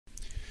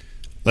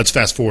let's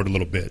fast forward a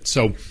little bit.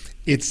 So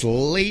it's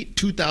late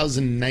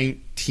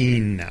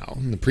 2019 now.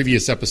 In the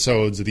previous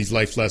episodes of these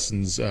Life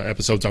Lessons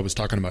episodes, I was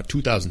talking about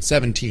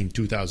 2017,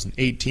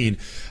 2018,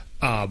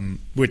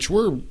 which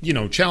were,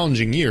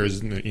 challenging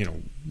years.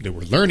 They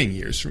were learning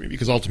years for me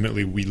because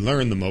ultimately we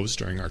learn the most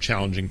during our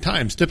challenging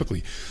times,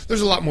 typically.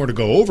 There's a lot more to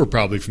go over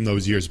probably from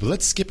those years, but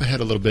let's skip ahead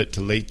a little bit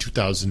to late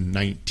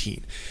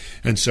 2019.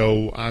 And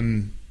so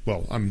I'm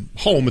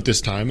home at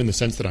this time in the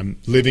sense that I'm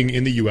living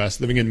in the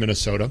U.S., living in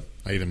Minnesota.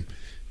 I even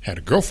had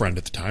a girlfriend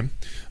at the time.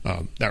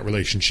 That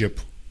relationship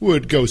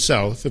would go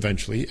south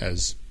eventually,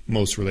 as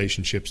most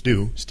relationships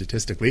do,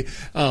 statistically.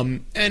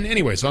 And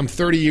anyway, so I'm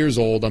 30 years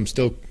old. I'm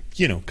still,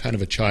 kind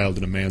of a child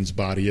in a man's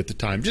body at the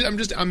time.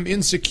 I'm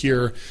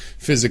insecure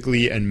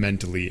physically and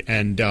mentally.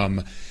 And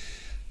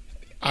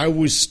I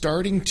was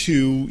starting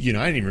to, I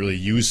didn't even really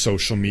use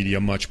social media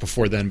much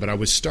before then, but I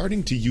was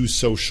starting to use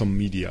social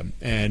media.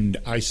 And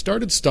I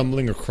started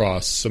stumbling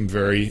across some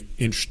very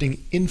interesting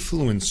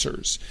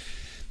influencers.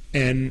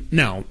 And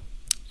now,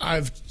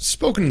 I've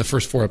spoken in the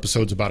first 4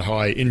 episodes about how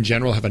I, in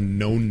general, have a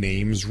no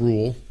names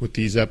rule with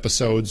these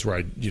episodes, where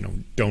I,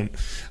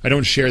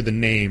 don't share the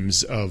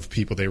names of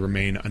people; they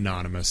remain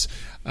anonymous.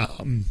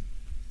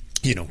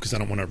 Because I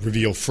don't want to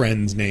reveal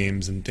friends'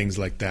 names and things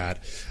like that.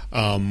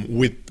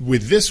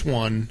 With this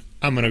one,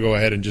 I'm going to go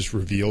ahead and just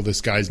reveal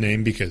this guy's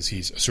name because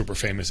he's a super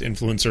famous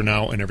influencer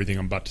now, and everything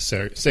I'm about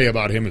to say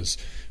about him is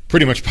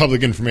pretty much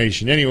public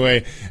information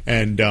anyway,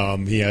 and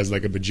he has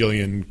like a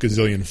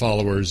gazillion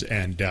followers,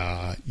 and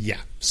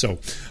so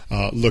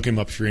look him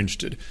up if you're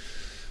interested.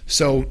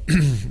 So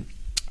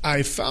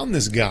I found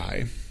this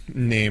guy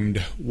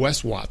named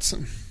Wes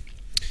Watson.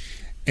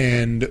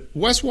 And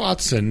Wes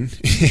Watson,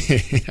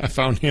 I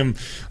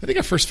think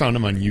I first found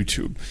him on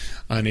YouTube,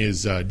 on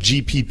his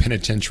GP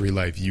Penitentiary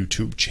Life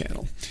YouTube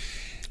channel.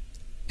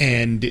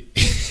 And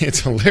it's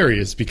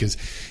hilarious because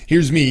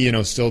here's me,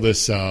 still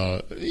this,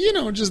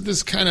 just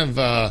this kind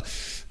of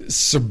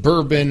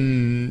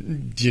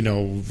suburban,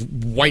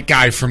 white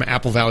guy from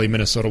Apple Valley,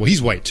 Minnesota. Well,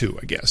 he's white too,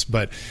 I guess,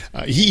 but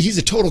he's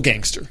a total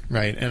gangster,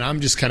 right? And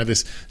I'm just kind of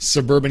this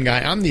suburban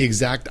guy. I'm the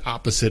exact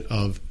opposite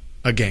of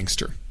a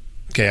gangster.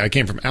 Okay, I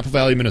came from Apple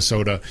Valley,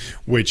 Minnesota,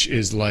 which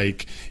is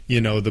like,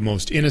 the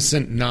most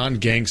innocent,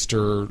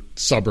 non-gangster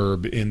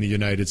suburb in the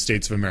United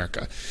States of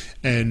America.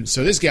 And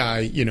so this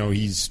guy,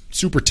 he's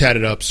super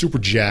tatted up, super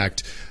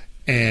jacked,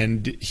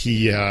 and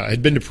he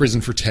had been to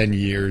prison for 10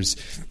 years.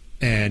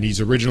 And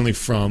he's originally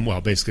from,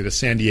 basically the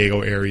San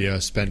Diego area,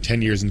 spent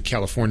 10 years in the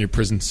California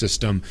prison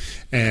system.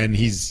 And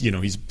he's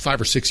 5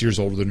 or 6 years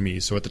older than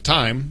me. So at the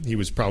time, he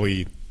was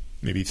probably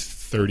maybe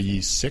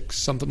 36,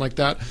 something like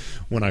that.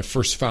 When I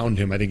first found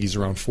him, I think he's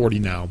around 40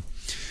 now.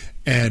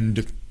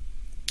 And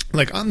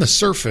like on the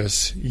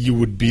surface, you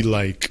would be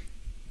like,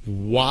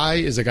 why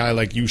is a guy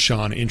like you,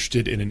 Sean,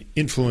 interested in an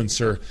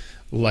influencer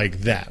like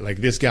that? Like,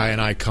 this guy and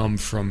I come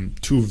from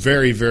 2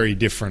 very, very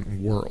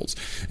different worlds.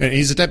 And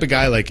he's the type of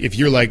guy, like, if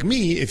you're like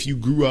me, if you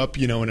grew up,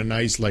 in a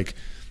nice, like,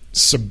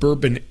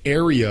 suburban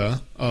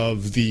area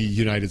of the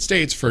United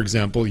States, for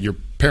example, your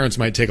parents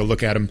might take a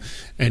look at him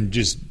and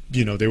just,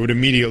 they would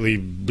immediately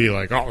be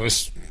like, oh,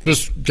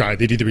 this guy,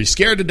 they'd either be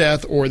scared to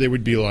death or they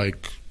would be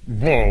like,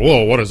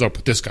 whoa, what is up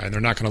with this guy? And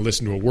they're not going to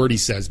listen to a word he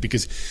says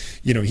because,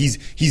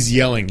 he's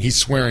yelling, he's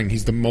swearing,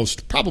 he's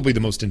probably the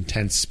most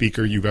intense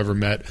speaker you've ever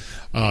met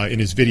in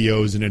his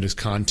videos and in his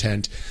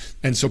content.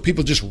 And so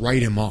people just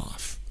write him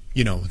off.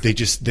 They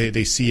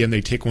see him,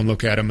 they take one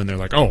look at him and they're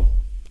like, oh,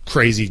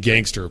 crazy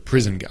gangster,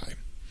 prison guy.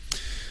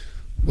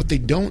 What they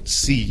don't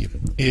see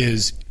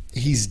is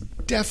he's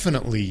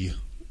definitely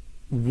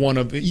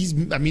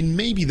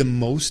maybe the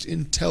most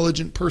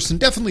intelligent person,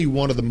 definitely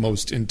one of the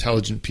most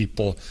intelligent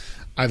people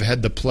I've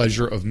had the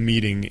pleasure of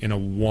meeting in a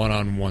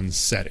one-on-one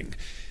setting.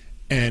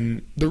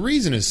 And the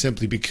reason is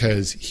simply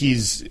because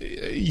he's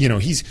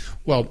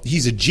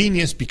a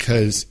genius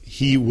because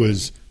he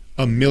was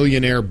a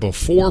millionaire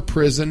before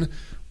prison,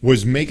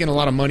 was making a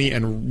lot of money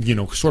and,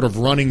 sort of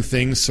running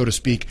things, so to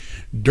speak,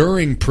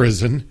 during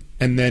prison,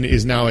 and then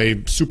is now a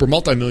super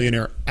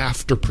multimillionaire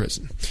after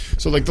prison.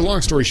 So, like, the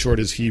long story short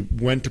is he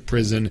went to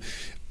prison.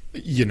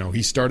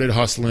 He started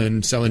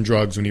hustling, selling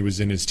drugs when he was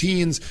in his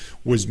teens,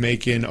 was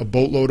making a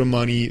boatload of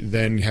money,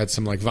 then had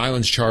some, like,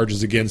 violence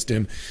charges against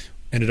him,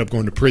 ended up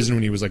going to prison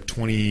when he was, like,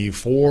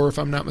 24, if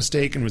I'm not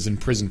mistaken, was in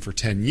prison for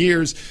 10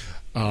 years,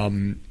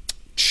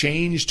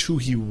 changed who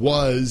he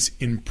was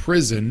in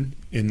prison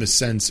in the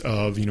sense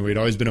of, he'd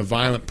always been a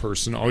violent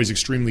person, always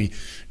extremely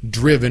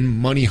driven,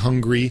 money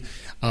hungry,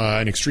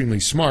 and extremely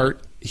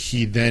smart.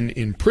 He then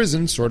in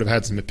prison sort of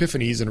had some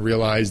epiphanies and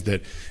realized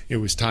that it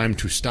was time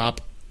to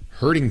stop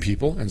hurting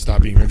people and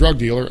stop being a drug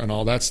dealer and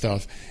all that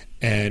stuff,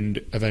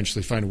 and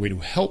eventually find a way to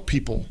help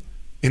people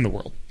in the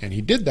world. And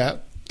he did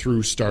that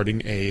through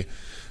starting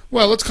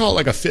let's call it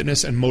like a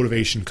fitness and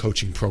motivation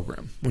coaching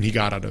program when he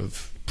got out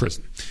of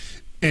prison.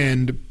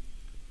 And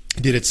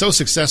did it so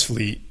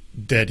successfully,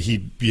 that he,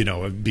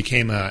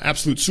 became an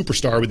absolute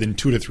superstar within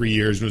 2 to 3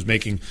 years and was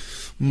making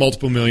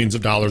multiple millions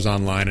of dollars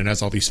online and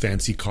has all these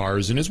fancy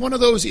cars and is one of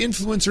those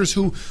influencers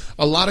who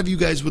a lot of you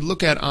guys would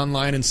look at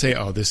online and say,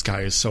 oh, this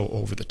guy is so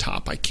over the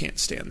top. I can't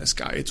stand this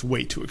guy. It's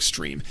way too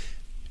extreme.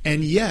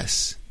 And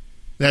yes,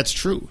 that's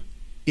true.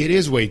 It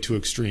is way too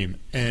extreme.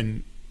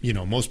 And,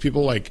 most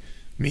people like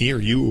me or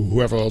you or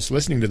whoever else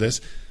listening to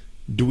this,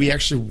 do we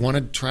actually want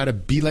to try to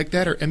be like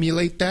that or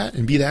emulate that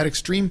and be that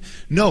extreme?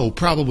 No,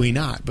 probably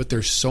not. But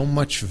there's so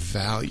much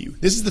value.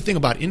 This is the thing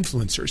about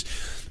influencers.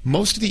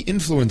 Most of the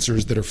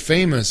influencers that are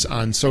famous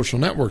on social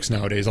networks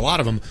nowadays, a lot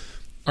of them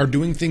are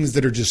doing things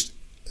that are just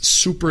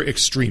super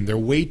extreme. They're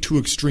way too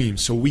extreme,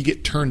 so we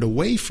get turned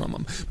away from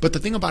them. But the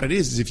thing about it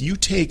is if you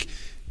take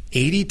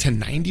 80 to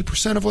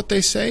 90% of what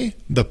they say,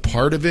 the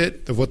part of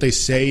it, of what they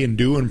say and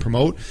do and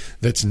promote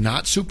that's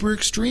not super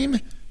extreme,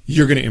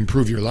 you're going to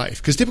improve your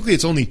life. Because typically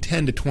it's only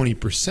 10 to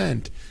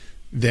 20%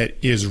 that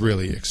is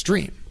really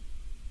extreme.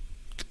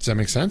 Does that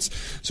make sense?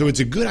 So it's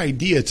a good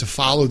idea to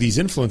follow these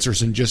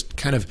influencers and just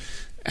kind of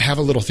have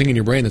a little thing in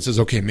your brain that says,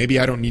 okay, maybe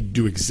I don't need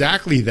to do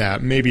exactly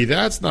that. Maybe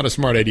that's not a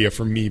smart idea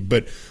for me,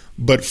 but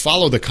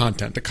follow the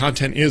content. The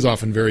content is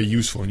often very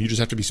useful, and you just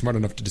have to be smart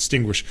enough to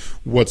distinguish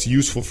what's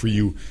useful for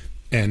you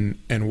and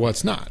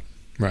what's not,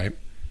 right?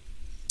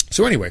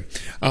 So anyway,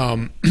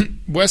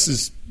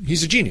 Wes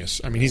he's a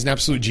genius. I mean, he's an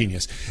absolute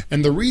genius.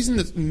 And the reason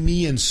that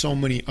me and so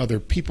many other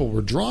people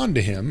were drawn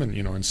to him,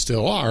 and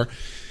still are,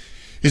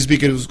 is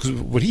because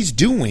what he's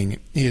doing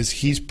is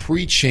he's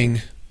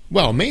preaching,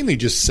 well, mainly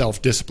just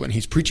self-discipline.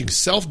 He's preaching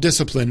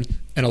self-discipline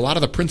and a lot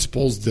of the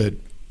principles that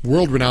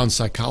world-renowned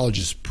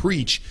psychologists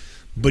preach,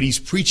 but he's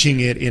preaching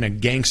it in a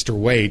gangster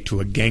way to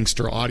a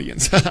gangster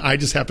audience. I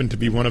just happen to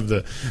be one of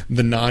the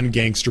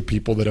non-gangster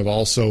people that have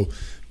also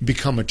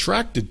become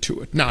attracted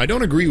to it. Now, I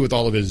don't agree with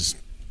all of his,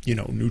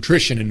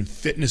 nutrition and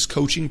fitness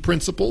coaching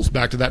principles.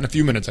 Back to that in a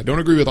few minutes. I don't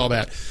agree with all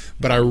that,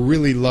 but I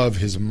really love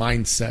his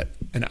mindset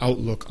and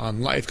outlook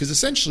on life, because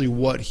essentially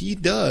what he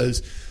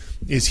does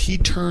is he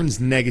turns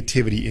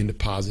negativity into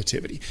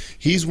positivity.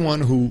 He's one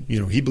who,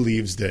 he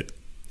believes that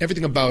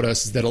everything about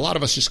us is that a lot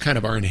of us just kind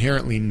of are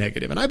inherently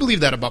negative. And I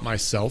believe that about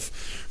myself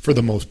for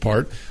the most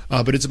part,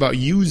 but it's about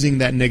using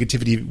that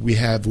negativity we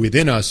have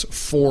within us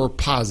for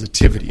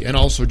positivity. And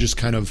also just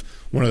kind of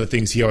one of the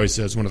things he always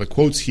says, one of the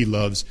quotes he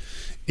loves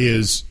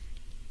is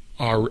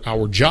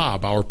our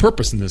job, our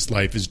purpose in this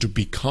life is to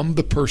become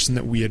the person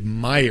that we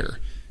admire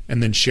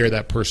and then share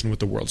that person with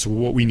the world. So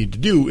what we need to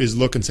do is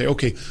look and say,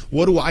 okay,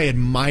 what do I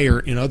admire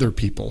in other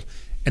people?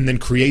 And then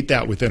create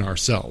that within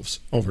ourselves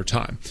over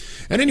time.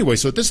 And anyway,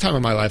 so at this time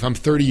in my life, I'm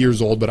 30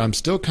 years old, but I'm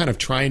still kind of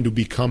trying to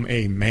become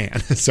a man,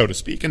 so to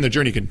speak. And the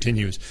journey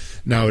continues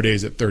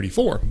nowadays at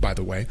 34, by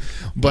the way.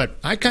 But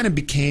I kind of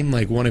became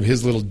like one of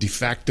his little de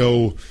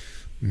facto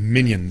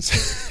minions,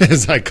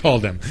 as I call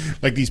them.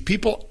 Like these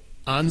people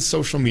on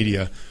social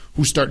media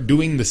who start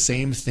doing the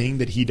same thing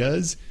that he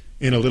does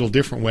in a little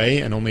different way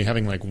and only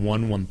having like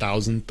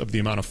 1/1000th of the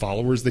amount of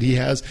followers that he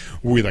has,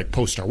 where we like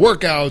post our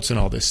workouts and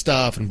all this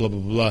stuff and blah, blah,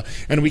 blah.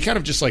 And we kind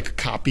of just like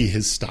copy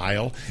his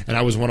style. And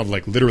I was one of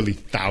like literally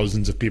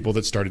thousands of people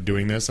that started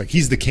doing this. Like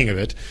he's the king of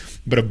it,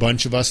 but a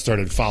bunch of us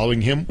started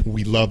following him.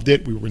 We loved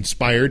it. We were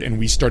inspired, and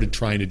we started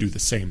trying to do the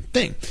same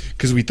thing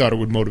because we thought it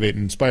would motivate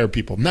and inspire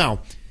people. Now,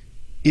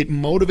 it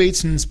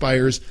motivates and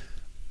inspires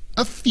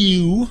a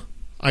few.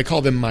 I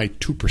call them my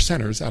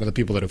 2%ers out of the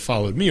people that have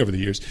followed me over the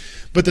years.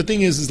 But the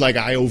thing is like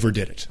I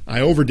overdid it. I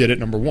overdid it,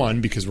 number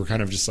one, because we're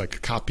kind of just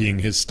like copying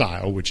his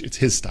style, which it's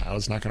his style.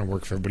 It's not going to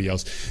work for everybody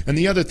else. And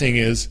the other thing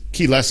is,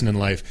 key lesson in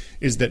life,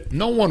 is that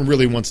no one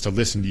really wants to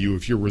listen to you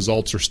if your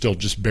results are still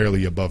just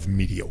barely above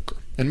mediocre.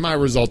 And my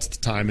results at the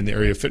time in the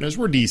area of fitness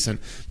were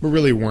decent, but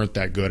really weren't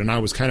that good. And I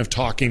was kind of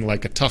talking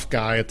like a tough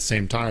guy at the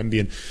same time,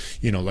 being,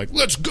 like,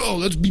 let's go,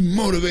 let's be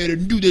motivated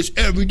and do this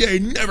every day,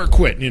 never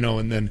quit,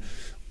 and then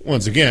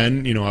once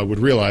again, I would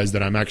realize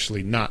that I'm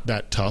actually not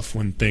that tough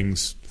when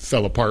things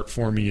fell apart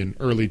for me in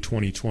early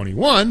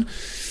 2021,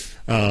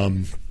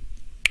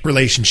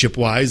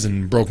 relationship-wise,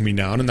 and broke me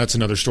down, and that's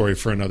another story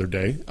for another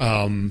day.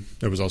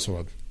 There was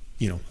also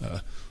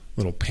a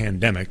little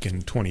pandemic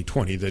in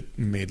 2020 that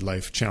made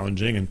life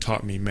challenging and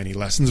taught me many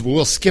lessons, but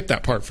we'll skip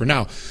that part for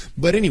now.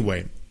 But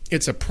anyway,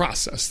 it's a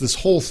process. This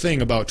whole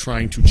thing about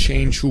trying to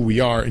change who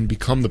we are and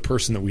become the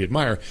person that we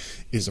admire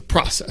is a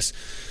process.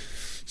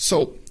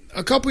 So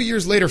a couple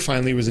years later,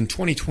 finally, it was in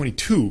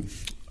 2022,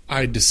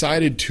 I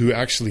decided to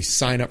actually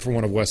sign up for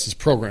one of Wes's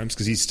programs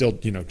because he's still,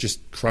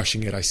 just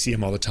crushing it. I see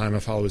him all the time. I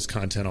follow his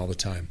content all the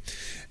time.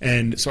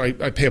 And so I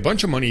pay a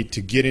bunch of money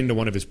to get into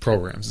one of his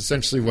programs.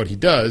 Essentially what he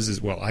does is,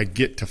 I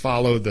get to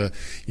follow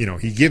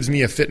he gives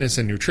me a fitness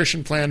and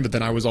nutrition plan, but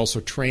then I was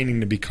also training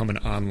to become an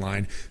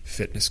online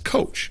fitness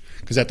coach.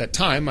 Because at that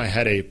time, I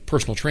had a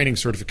personal training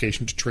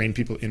certification to train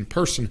people in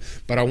person,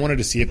 but I wanted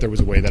to see if there was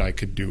a way that I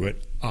could do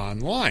it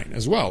online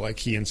as well, like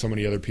he and so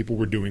many other people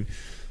were doing,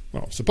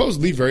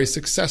 supposedly very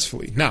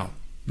successfully. Now,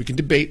 we can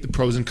debate the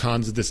pros and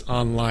cons of this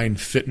online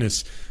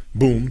fitness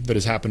boom that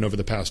has happened over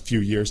the past few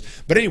years.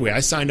 But anyway, I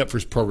signed up for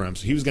his program.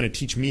 So he was going to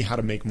teach me how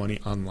to make money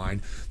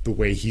online the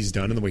way he's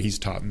done and the way he's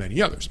taught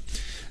many others.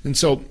 And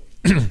so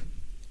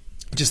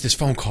just this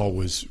phone call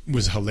was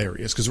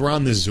hilarious because we're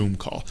on this Zoom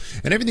call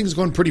and everything's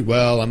going pretty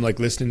well. I'm like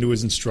listening to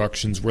his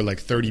instructions. We're like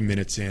 30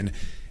 minutes in,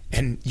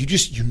 and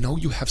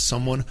you have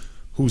someone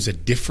who's a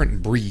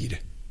different breed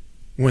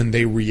when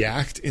they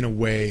react in a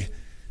way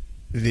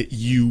that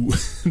you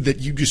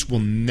just will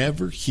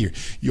never hear.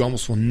 You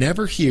almost will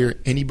never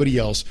hear anybody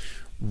else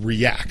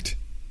react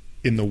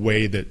in the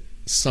way that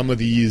some of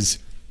these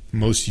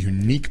most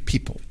unique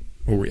people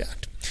will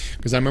react.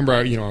 Because I remember,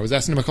 I was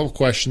asking him a couple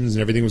questions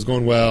and everything was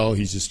going well.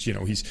 He's just,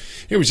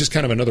 it was just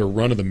kind of another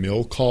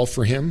run-of-the-mill call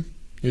for him.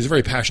 He was a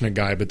very passionate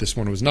guy, but this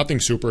one was nothing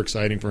super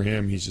exciting for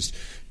him. He's just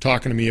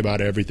talking to me about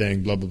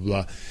everything, blah, blah,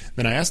 blah.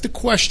 Then I asked a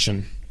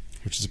question,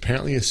 which is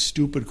apparently a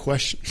stupid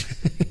question.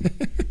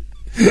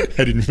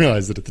 I didn't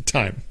realize it at the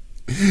time.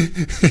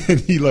 And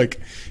he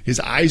his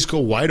eyes go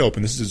wide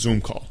open. This is a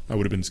Zoom call. I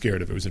would have been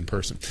scared if it was in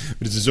person,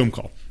 but it's a Zoom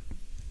call.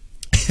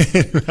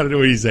 I don't know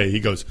what he say. He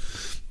goes,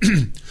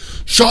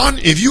 Sean,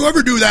 if you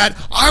ever do that,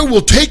 I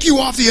will take you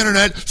off the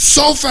internet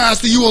so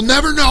fast that you will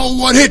never know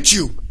what hit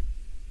you.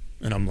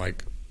 And I'm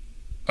like,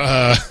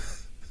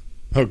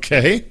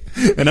 okay.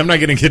 And I'm not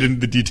going to get into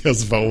the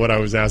details about what I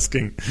was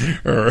asking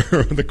or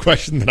the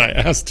question that I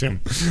asked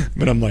him.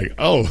 But I'm like,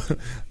 oh,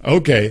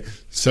 okay.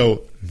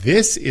 So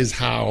this is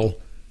how,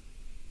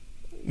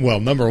 well,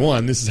 number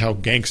one, this is how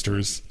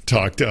gangsters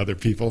talk to other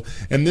people.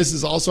 And this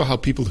is also how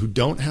people who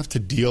don't have to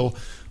deal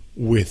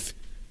with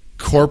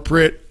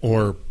corporate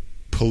or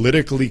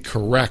politically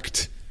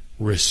correct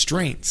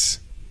restraints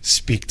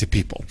speak to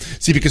people.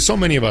 See, because so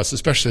many of us,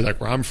 especially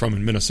like where I'm from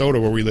in Minnesota,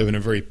 where we live in a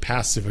very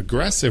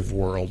passive-aggressive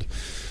world,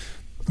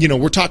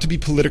 we're taught to be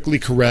politically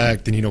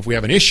correct, and if we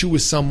have an issue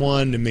with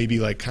someone, and maybe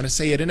kind of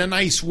say it in a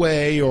nice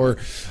way or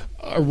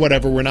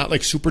whatever. We're not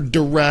super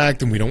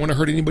direct, and we don't want to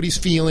hurt anybody's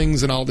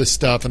feelings and all this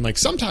stuff. And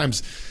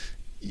sometimes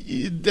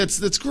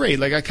that's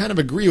great. I kind of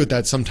agree with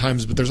that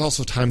sometimes, but there's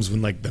also times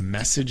when the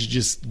message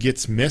just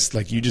gets missed.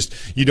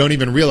 You don't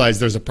even realize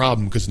there's a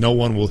problem because no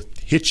one will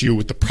hit you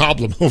with the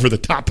problem over the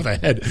top of the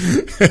head.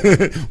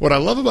 What I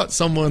love about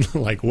someone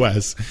like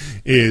Wes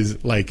is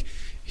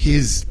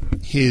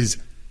his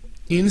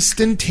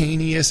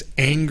instantaneous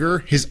anger,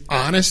 his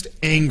honest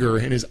anger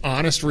and his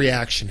honest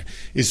reaction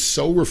is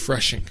so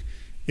refreshing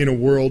in a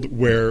world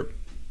where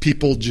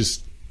people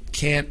just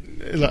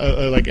can't,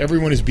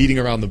 everyone is beating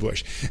around the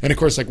bush. And of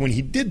course, when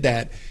he did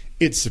that,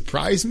 it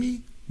surprised me,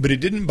 but it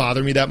didn't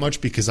bother me that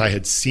much because I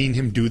had seen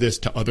him do this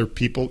to other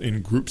people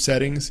in group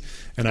settings,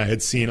 and I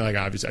had seen,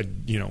 obviously,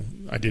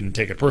 I didn't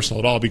take it personal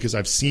at all because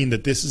I've seen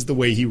that this is the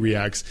way he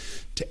reacts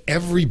to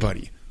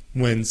everybody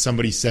when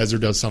somebody says or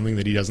does something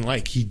that he doesn't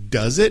like. He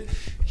does it,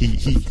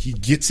 he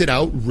gets it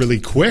out really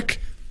quick.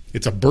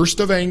 It's a burst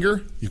of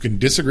anger. You can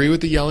disagree with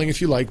the yelling if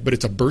you like, but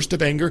it's a burst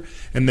of anger,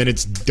 and then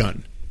it's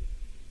done.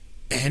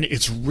 And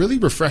it's really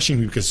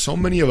refreshing because so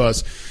many of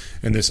us,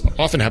 and this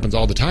often happens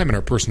all the time in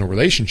our personal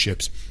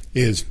relationships,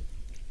 is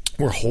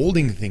we're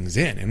holding things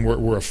in and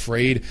we're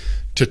afraid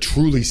to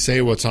truly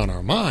say what's on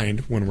our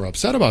mind when we're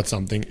upset about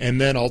something,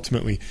 and then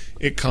ultimately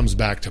it comes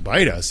back to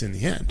bite us in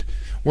the end.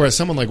 Whereas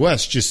someone like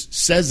Wes just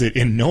says it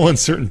in no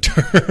uncertain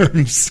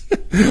terms,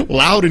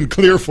 loud and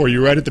clear for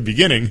you right at the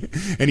beginning,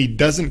 and he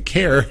doesn't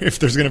care if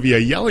there's going to be a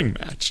yelling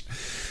match.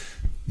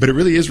 But it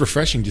really is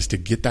refreshing just to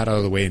get that out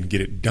of the way and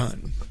get it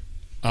done.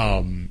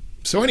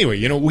 So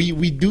anyway,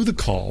 we do the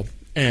call,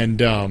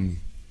 and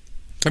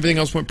everything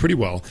else went pretty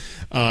well.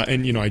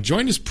 And I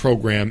joined his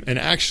program, and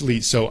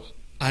actually, so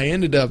I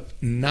ended up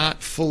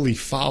not fully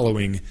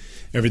following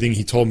everything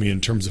he told me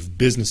in terms of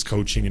business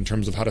coaching, in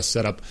terms of how to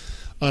set up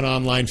an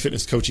online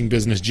fitness coaching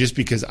business, just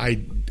because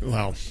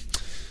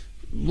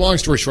long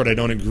story short, I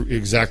don't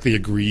exactly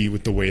agree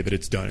with the way that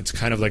it's done. It's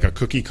kind of like a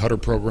cookie cutter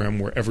program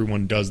where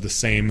everyone does the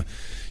same.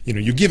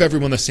 You give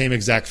everyone the same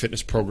exact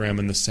fitness program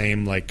and the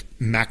same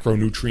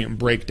macronutrient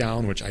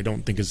breakdown, which I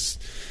don't think is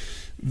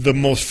the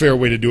most fair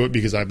way to do it,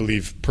 because I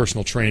believe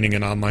personal training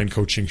and online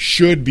coaching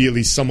should be at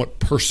least somewhat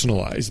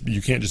personalized. But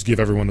you can't just give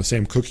everyone the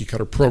same cookie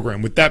cutter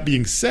program. With that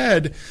being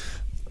said,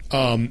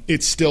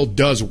 it still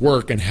does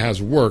work and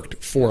has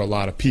worked for a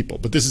lot of people.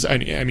 But this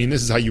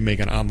is how you make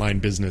an online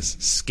business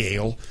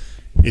scale,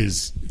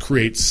 is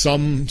create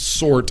some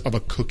sort of a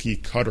cookie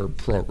cutter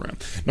program.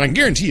 Now I can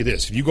guarantee you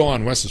this: if you go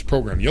on Wes's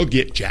program, you'll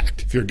get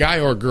jacked. If you're a guy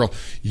or a girl,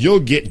 you'll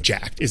get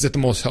jacked. Is it the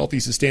most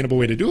healthy, sustainable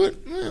way to do it?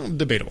 Well,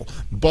 debatable,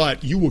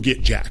 but you will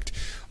get jacked.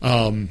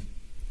 And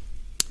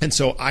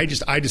so I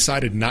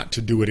decided not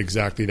to do it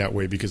exactly that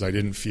way because I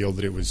didn't feel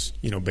that it was,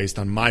 based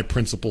on my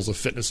principles of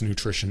fitness and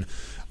nutrition,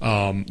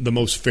 the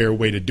most fair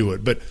way to do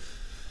it. But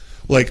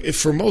if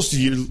for most of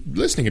you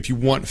listening, if you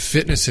want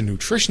fitness and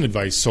nutrition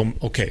advice,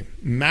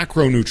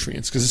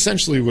 macronutrients, because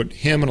essentially what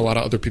him and a lot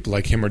of other people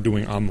like him are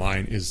doing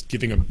online is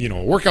giving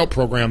a workout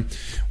program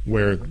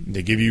where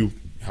they give you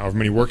however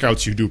many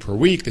workouts you do per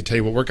week. They tell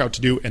you what workout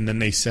to do, and then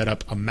they set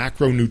up a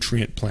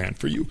macronutrient plan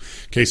for you.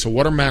 Okay, so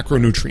what are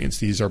macronutrients?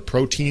 These are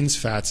proteins,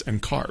 fats,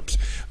 and carbs.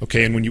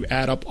 Okay, and when you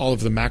add up all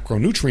of the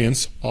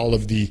macronutrients, all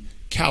of the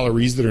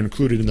calories that are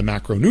included in the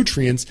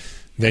macronutrients,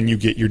 then you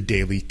get your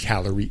daily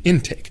calorie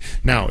intake.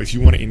 Now, if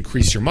you want to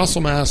increase your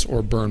muscle mass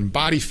or burn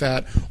body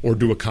fat or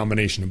do a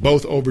combination of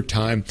both over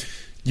time,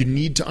 you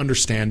need to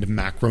understand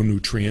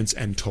macronutrients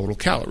and total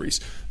calories.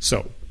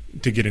 So,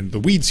 to get into the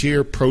weeds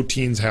here,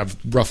 proteins have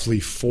roughly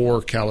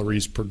 4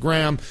 calories per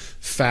gram,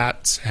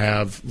 fats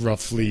have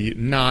roughly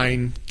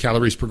 9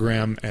 calories per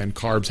gram, and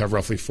carbs have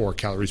roughly 4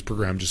 calories per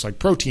gram, just like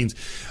proteins.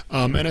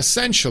 And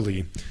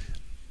essentially,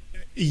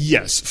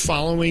 yes,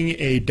 following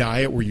a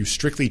diet where you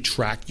strictly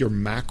track your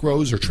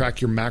macros or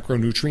track your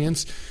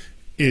macronutrients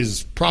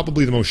is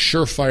probably the most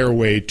surefire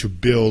way to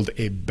build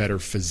a better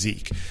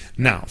physique.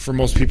 Now, for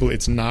most people,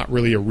 it's not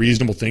really a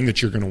reasonable thing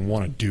that you're going to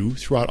want to do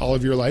throughout all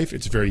of your life.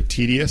 It's very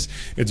tedious.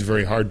 It's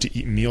very hard to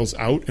eat meals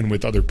out and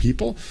with other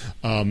people.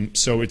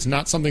 So it's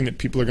not something that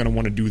people are going to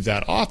want to do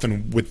that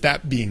often. With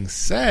that being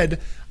said,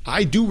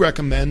 I do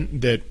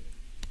recommend that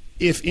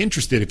if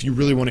interested, if you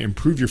really want to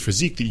improve your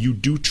physique, that you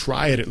do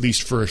try it at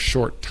least for a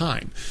short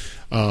time.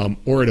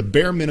 Or at a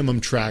bare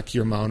minimum, track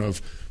your amount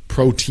of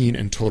protein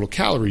and total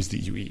calories that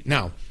you eat.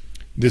 Now,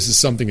 this is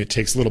something that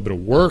takes a little bit of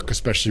work,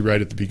 especially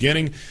right at the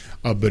beginning,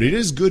 but it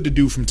is good to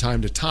do from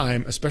time to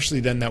time, especially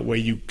then that way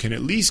you can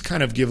at least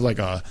kind of give like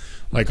a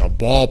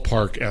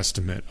ballpark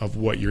estimate of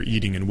what you're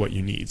eating and what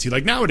you need. See,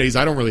 like nowadays,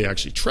 I don't really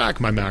actually track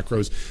my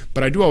macros,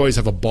 but I do always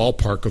have a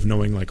ballpark of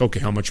knowing like,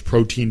 okay, how much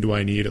protein do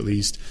I need at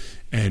least,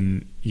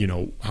 and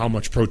how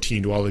much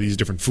protein do all of these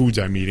different foods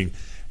I'm eating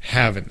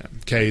have in them.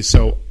 Okay,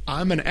 so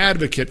I'm an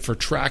advocate for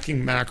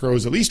tracking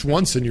macros at least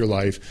once in your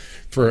life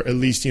for at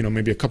least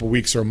maybe a couple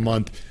weeks or a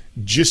month,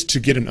 just to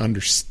get an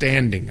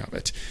understanding of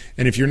it.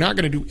 And if you're not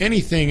going to do any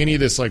of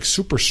this like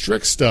super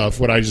strict stuff,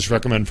 what I just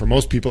recommend for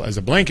most people as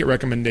a blanket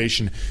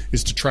recommendation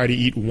is to try to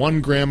eat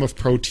 1 gram of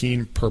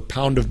protein per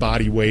pound of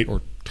body weight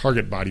or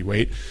target body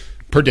weight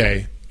per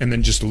day, and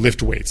then just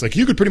lift weights. Like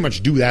you could pretty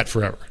much do that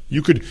forever.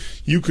 You could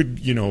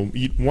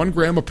eat 1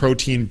 gram of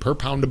protein per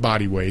pound of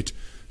body weight.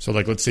 So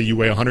like let's say you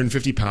weigh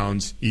 150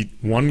 pounds, eat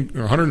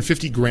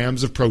 150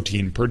 grams of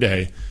protein per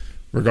day,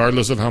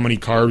 regardless of how many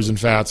carbs and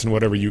fats and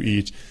whatever you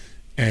eat,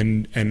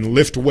 and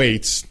lift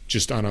weights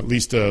just on at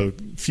least a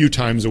few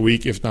times a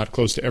week, if not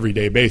close to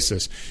everyday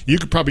basis. You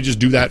could probably just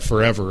do that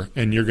forever,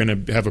 and you're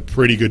going to have a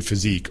pretty good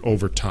physique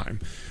over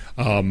time.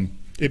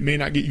 It may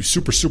not get you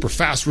super, super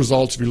fast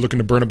results if you're looking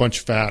to burn a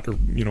bunch of fat or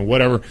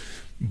whatever,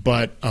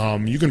 but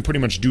you can pretty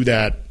much do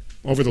that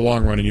over the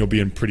long run, and you'll be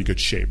in pretty good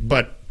shape.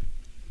 But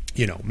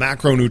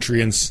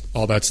macronutrients,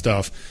 all that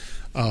stuff,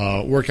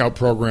 workout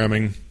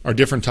programming are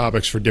different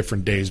topics for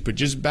different days. But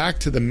just back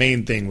to the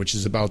main thing, which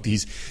is about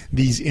these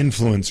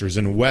influencers,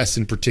 and Wes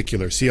in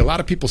particular. See, a lot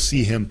of people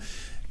see him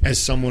as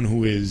someone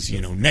who is,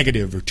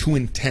 negative or too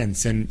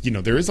intense. And,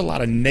 there is a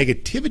lot of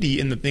negativity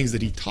in the things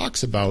that he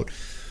talks about,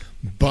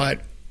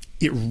 but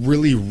it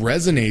really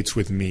resonates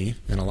with me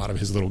and a lot of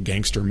his little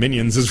gangster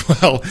minions as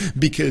well,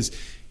 because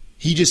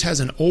he just has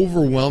an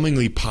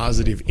overwhelmingly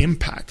positive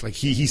impact. Like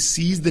he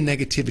sees the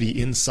negativity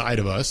inside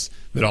of us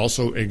that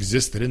also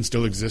existed and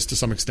still exists to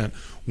some extent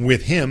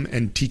with him,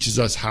 and teaches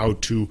us how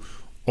to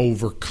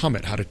overcome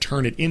it, how to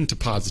turn it into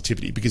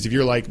positivity. Because if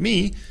you're like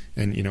me,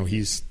 and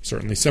he's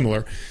certainly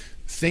similar,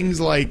 things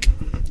like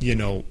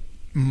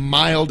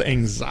mild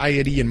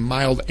anxiety and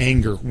mild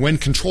anger, when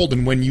controlled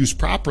and when used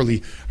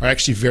properly, are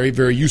actually very,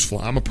 very useful.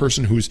 I'm a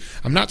person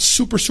I'm not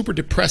super, super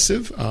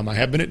depressive. I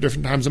have been at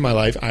different times in my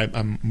life.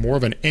 I'm more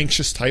of an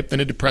anxious type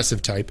than a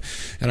depressive type.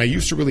 And I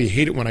used to really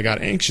hate it when I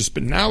got anxious,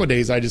 but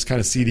nowadays I just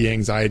kind of see the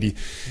anxiety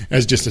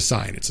as just a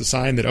sign. It's a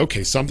sign that,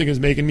 okay, something is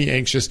making me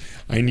anxious.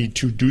 I need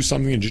to do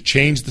something to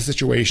change the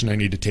situation. I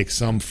need to take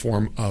some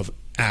form of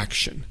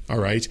action. All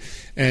right.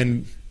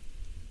 And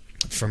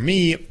for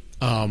me,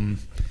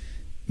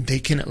 they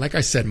can, like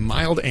I said,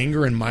 mild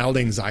anger and mild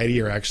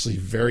anxiety are actually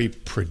very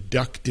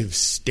productive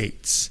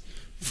states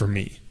for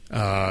me.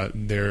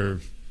 They're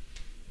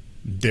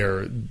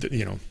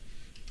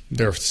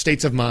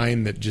states of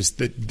mind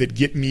that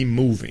get me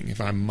moving. If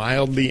I'm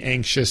mildly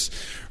anxious,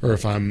 or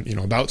if I'm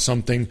about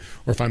something,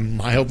 or if I'm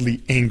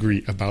mildly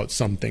angry about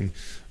something,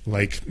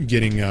 like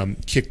getting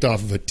kicked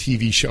off of a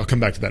TV show. I'll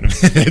come back to that in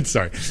a minute.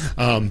 Sorry.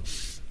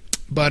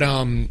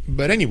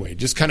 But anyway,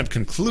 just kind of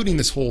concluding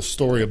this whole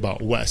story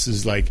about Wes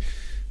is like,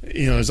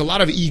 there's a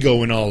lot of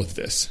ego in all of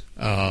this,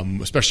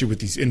 especially with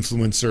these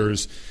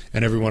influencers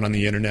and everyone on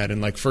the internet.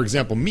 And like, for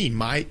example,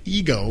 my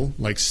ego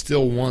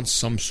still wants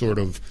some sort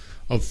of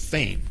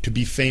fame, to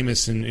be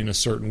famous in a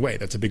certain way.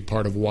 That's a big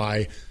part of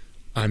why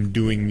I'm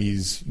doing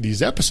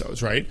these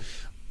episodes, right?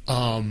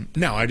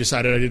 Now, I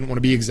decided I didn't want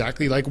to be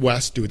exactly like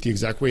Wes, do it the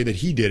exact way that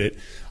he did it.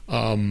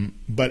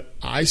 But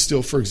I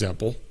still, for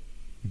example,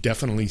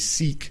 definitely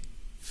seek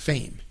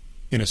fame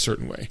in a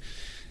certain way.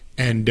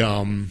 And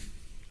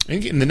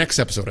in the next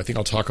episode, I think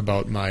I'll talk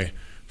about my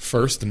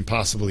first and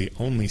possibly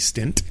only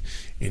stint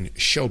in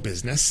show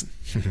business.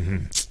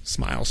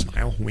 Smile,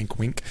 smile, wink,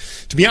 wink.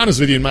 To be honest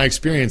with you, in my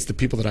experience, the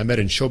people that I met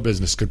in show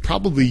business could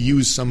probably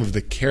use some of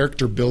the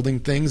character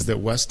building things that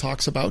Wes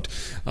talks about,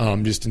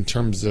 just in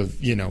terms of,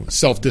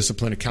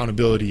 self-discipline,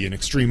 accountability, and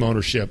extreme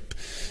ownership.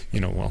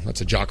 Well, that's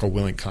a Jocko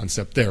Willink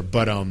concept there.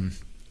 But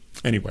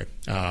anyway,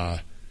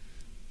 I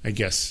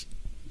guess,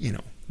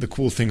 the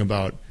cool thing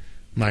about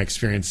my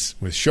experience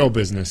with show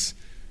business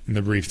in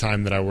the brief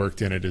time that I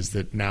worked in it is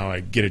that now I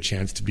get a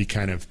chance to be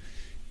kind of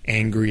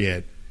angry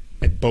at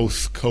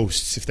both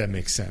coasts, if that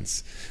makes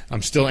sense.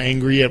 I'm still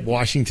angry at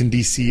Washington,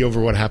 D.C. over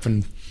what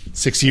happened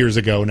 6 years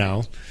ago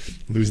now,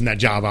 losing that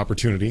job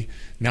opportunity.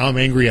 Now I'm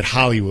angry at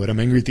Hollywood. I'm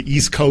angry at the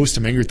East Coast.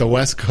 I'm angry at the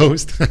West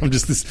Coast. I'm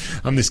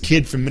this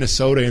kid from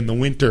Minnesota in the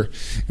winter,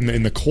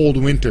 in the cold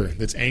winter,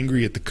 that's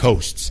angry at the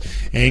coasts,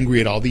 angry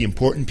at all the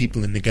important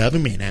people in the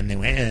government on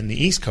the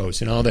East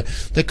Coast and all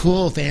the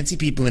cool, fancy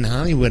people in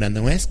Hollywood on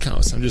the West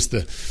Coast. I'm just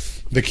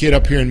the kid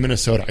up here in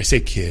Minnesota. I say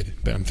kid,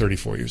 but I'm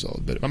 34 years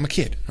old. But I'm a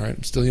kid, all right?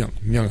 I'm still young.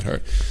 I'm young at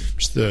heart.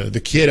 Just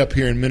the kid up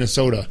here in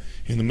Minnesota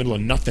in the middle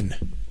of nothing,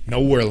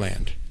 nowhere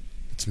land.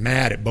 It's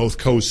mad at both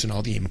coasts and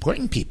all the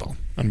important people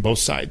on both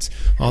sides.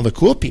 All the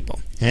cool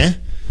people.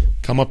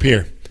 Come up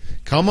here.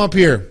 Come up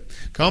here.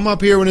 Come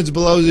up here when it's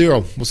below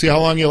zero. We'll see how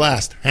long you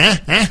last. All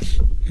right.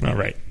 All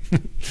right,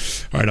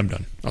 I'm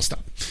done. I'll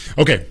stop.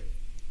 Okay.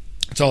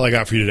 That's all I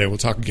got for you today. We'll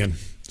talk again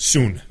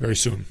soon, very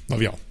soon.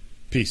 Love y'all.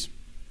 Peace.